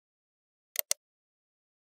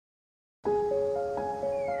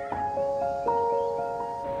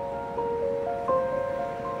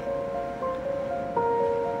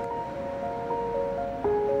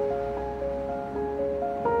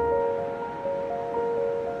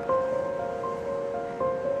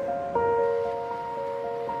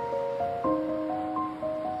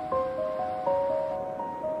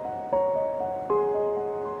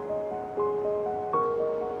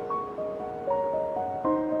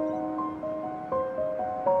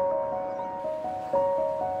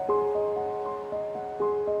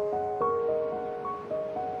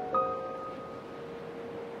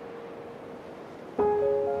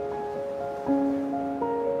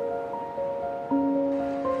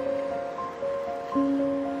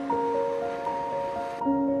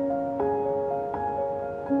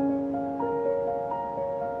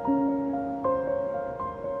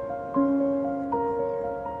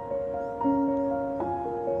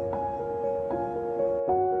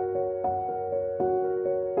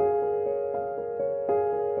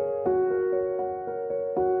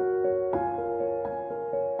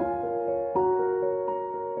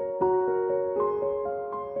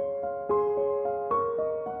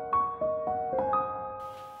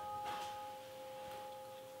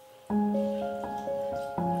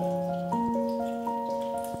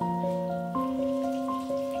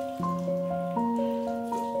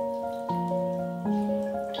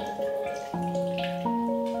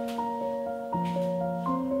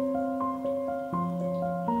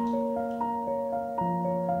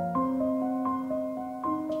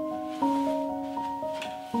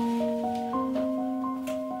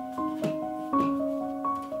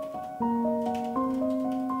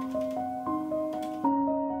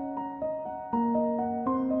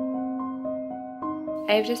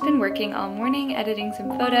I've just been working all morning editing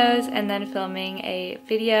some photos and then filming a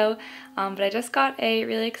video, but I just got a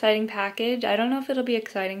really exciting package. I don't know if it'll be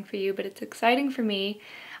exciting for you, but it's exciting for me.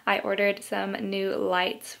 I ordered some new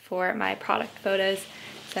lights for my product photos,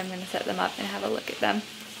 so I'm going to set them up and have a look at them.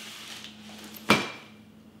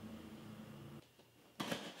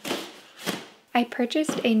 I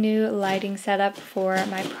purchased a new lighting setup for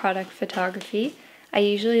my product photography. I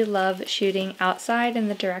usually love shooting outside in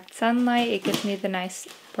the direct sunlight. It gives me the nice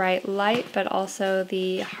bright light, but also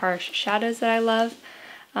the harsh shadows that I love.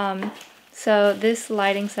 So this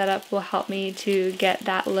lighting setup will help me to get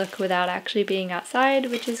that look without actually being outside,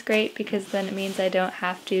 which is great because then it means I don't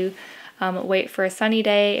have to wait for a sunny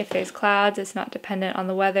day. If there's clouds, it's not dependent on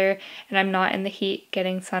the weather, and I'm not in the heat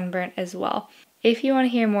getting sunburnt as well. If you want to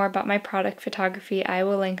hear more about my product photography, I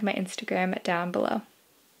will link my Instagram down below.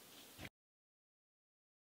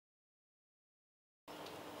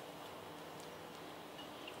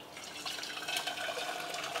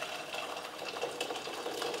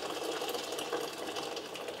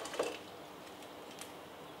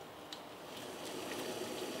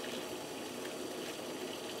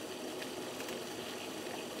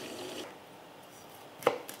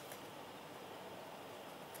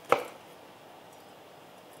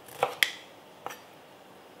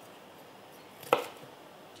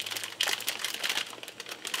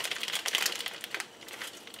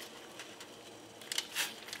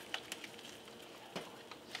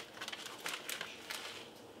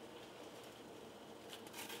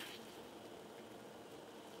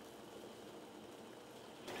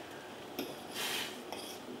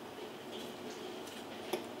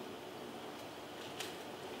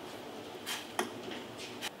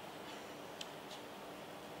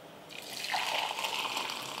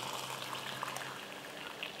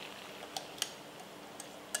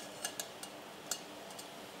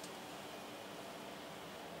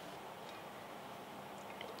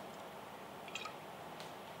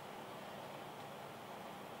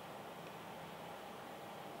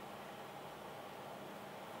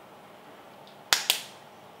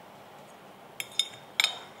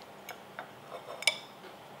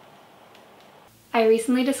 I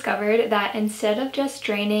recently discovered that instead of just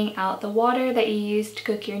draining out the water that you use to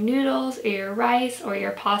cook your noodles or your rice or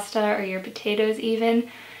your pasta or your potatoes even,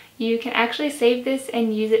 you can actually save this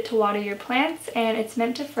and use it to water your plants, and it's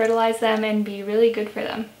meant to fertilize them and be really good for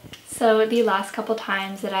them. So the last couple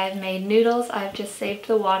times that I've made noodles, I've just saved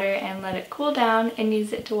the water and let it cool down and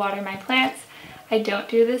use it to water my plants. I don't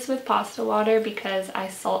do this with pasta water because I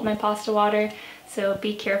salt my pasta water. So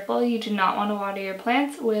be careful, you do not want to water your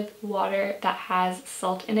plants with water that has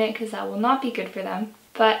salt in it because that will not be good for them.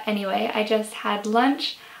 But anyway, I just had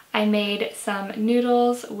lunch. I made some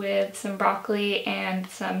noodles with some broccoli and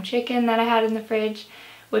some chicken that I had in the fridge,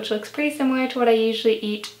 which looks pretty similar to what I usually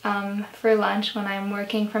eat for lunch when I'm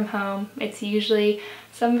working from home. It's usually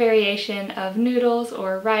some variation of noodles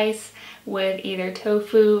or rice with either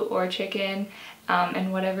tofu or chicken.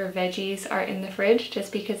 And whatever veggies are in the fridge,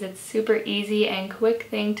 just because it's super easy and quick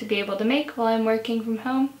thing to be able to make while I'm working from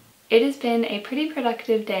home. It has been a pretty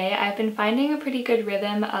productive day. I've been finding a pretty good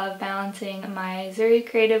rhythm of balancing my Zuri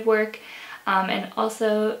creative work and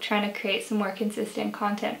also trying to create some more consistent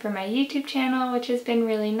content for my YouTube channel, which has been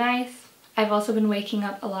really nice. I've also been waking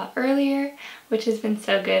up a lot earlier, which has been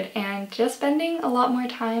so good, and just spending a lot more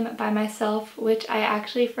time by myself, which I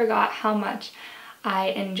actually forgot how much I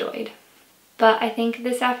enjoyed. But I think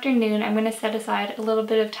this afternoon I'm going to set aside a little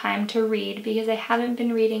bit of time to read because I haven't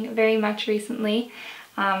been reading very much recently.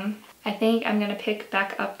 I think I'm going to pick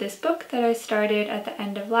back up this book that I started at the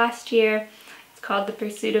end of last year. It's called The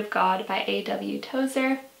Pursuit of God by A.W.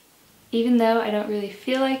 Tozer. Even though I don't really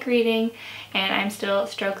feel like reading and I'm still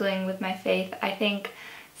struggling with my faith, I think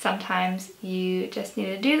sometimes you just need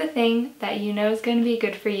to do the thing that you know is going to be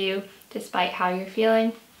good for you despite how you're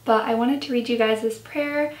feeling. But I wanted to read you guys this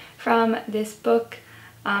prayer from this book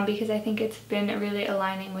because I think it's been really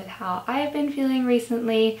aligning with how I've been feeling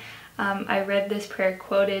recently. I read this prayer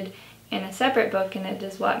quoted in a separate book, and it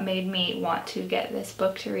is what made me want to get this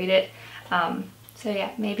book to read it. So yeah,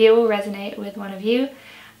 maybe it will resonate with one of you.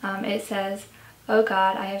 It says, "O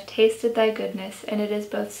God, I have tasted thy goodness, and it has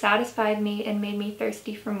both satisfied me and made me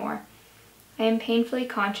thirsty for more. I am painfully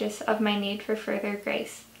conscious of my need for further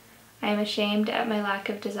grace. I am ashamed at my lack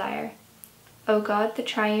of desire. O God, the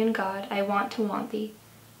triune God, I want thee.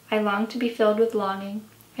 I long to be filled with longing.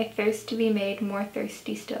 I thirst to be made more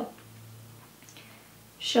thirsty still.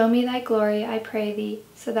 Show me thy glory, I pray thee,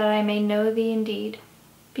 so that I may know thee indeed.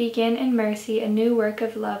 Begin in mercy a new work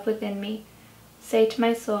of love within me. Say to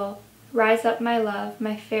my soul, rise up, my love,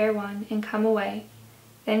 my fair one, and come away.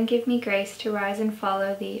 Then give me grace to rise and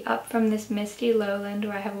follow thee up from this misty lowland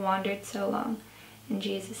where I have wandered so long. In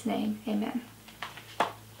Jesus' name, amen.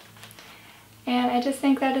 And I just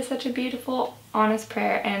think that is such a beautiful, honest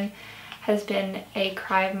prayer and has been a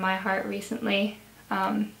cry of my heart recently.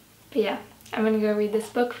 But yeah, I'm going to go read this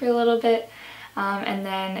book for a little bit and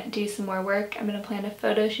then do some more work. I'm going to plan a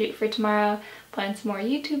photo shoot for tomorrow, plan some more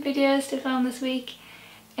YouTube videos to film this week,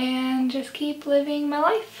 and just keep living my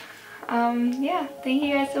life. Yeah, thank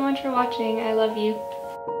you guys so much for watching. I love you.